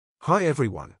Hi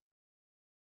everyone.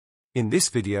 In this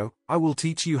video, I will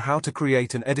teach you how to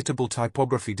create an editable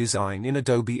typography design in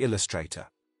Adobe Illustrator.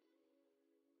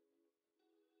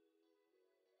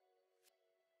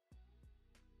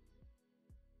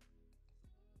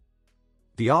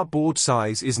 The artboard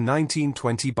size is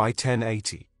 1920 by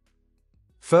 1080.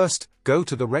 First, go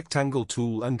to the rectangle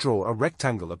tool and draw a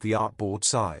rectangle of the artboard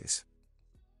size.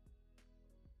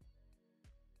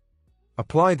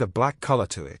 Apply the black color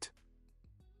to it.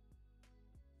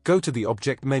 Go to the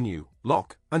Object menu,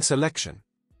 Lock, and Selection.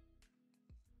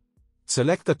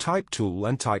 Select the Type tool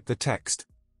and type the text.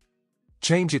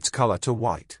 Change its color to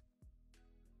white.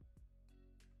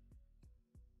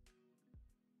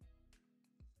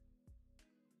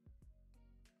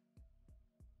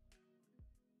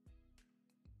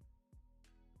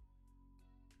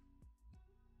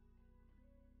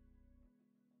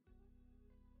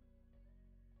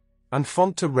 And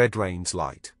font to Red Rains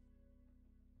Light.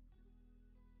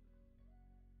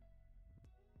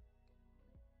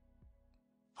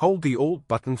 Hold the Alt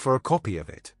button for a copy of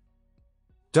it.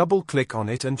 Double-click on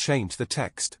it and change the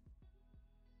text.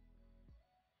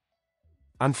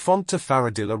 And font to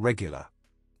Faradilla Regular.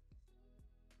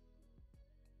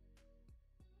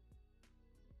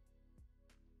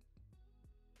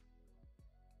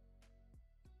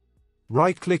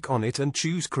 Right-click on it and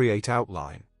choose Create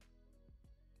Outline.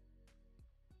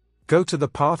 Go to the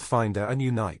Pathfinder and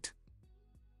Unite.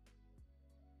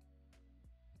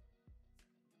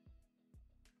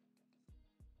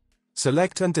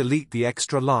 Select and delete the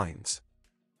extra lines.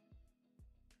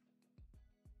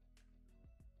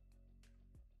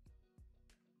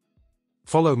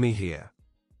 Follow me here.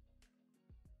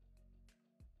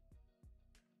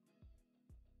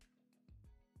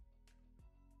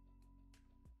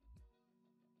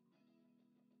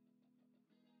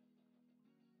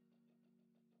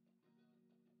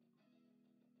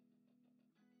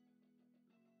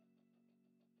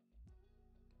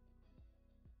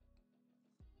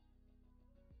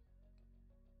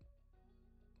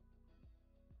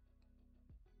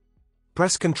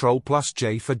 Press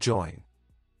Ctrl+J for join.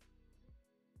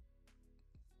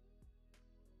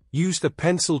 Use the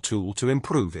pencil tool to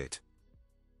improve it.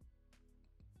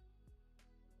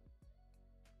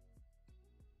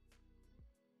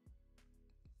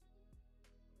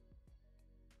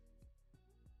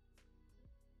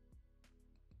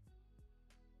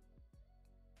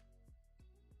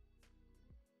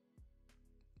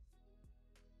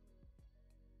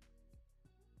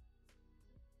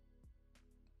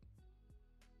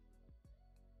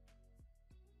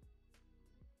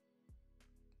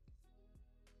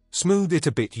 Smooth it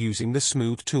a bit using the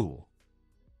Smooth tool.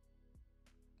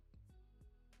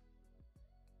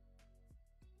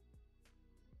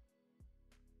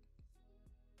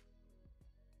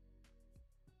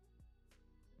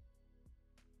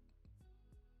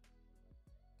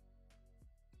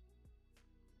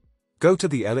 Go to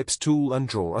the Ellipse tool and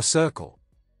draw a circle.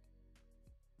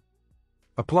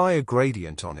 Apply a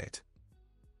gradient on it.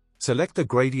 Select the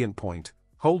gradient point,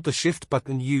 hold the Shift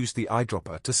button, use the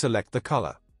eyedropper to select the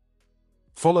color.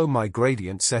 Follow my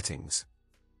gradient settings.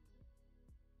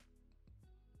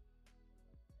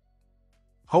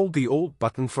 Hold the Alt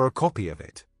button for a copy of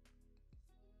it.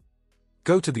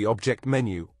 Go to the Object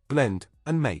menu, Blend,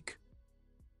 and Make.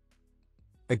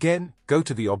 Again, go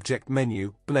to the Object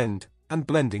menu, Blend, and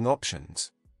Blending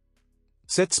options.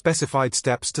 Set specified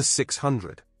steps to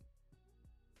 600.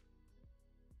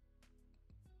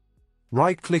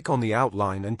 Right-click on the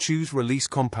outline and choose Release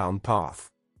Compound Path.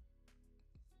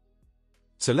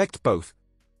 Select both.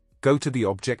 Go to the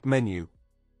Object menu,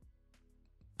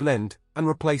 Blend, and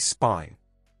replace Spine.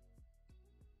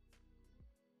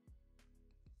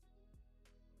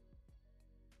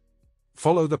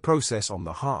 Follow the process on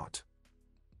the heart.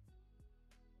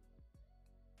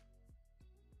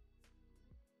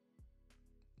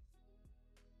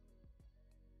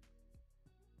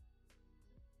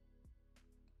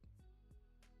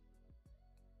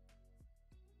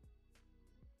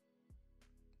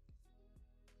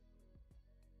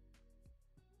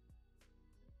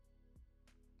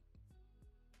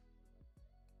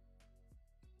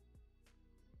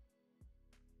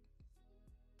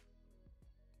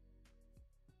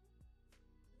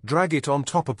 Drag it on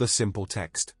top of the simple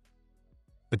text.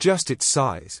 Adjust its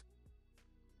size.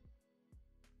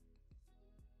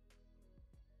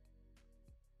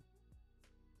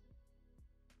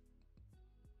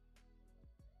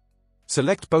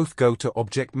 Select both, go to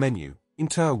Object menu,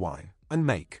 Intertwine, and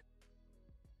Make.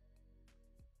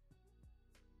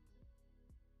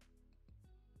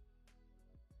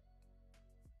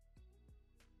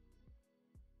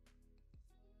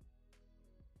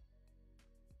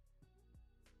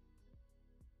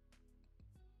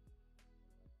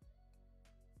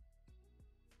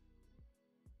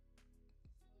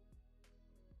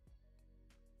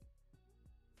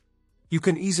 You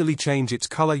can easily change its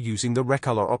color using the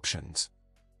recolor options.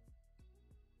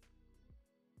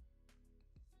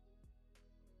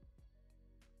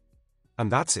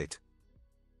 And that's it.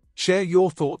 Share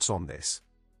your thoughts on this.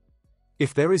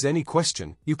 If there is any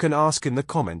question, you can ask in the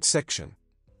comment section.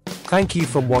 Thank you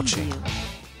for watching.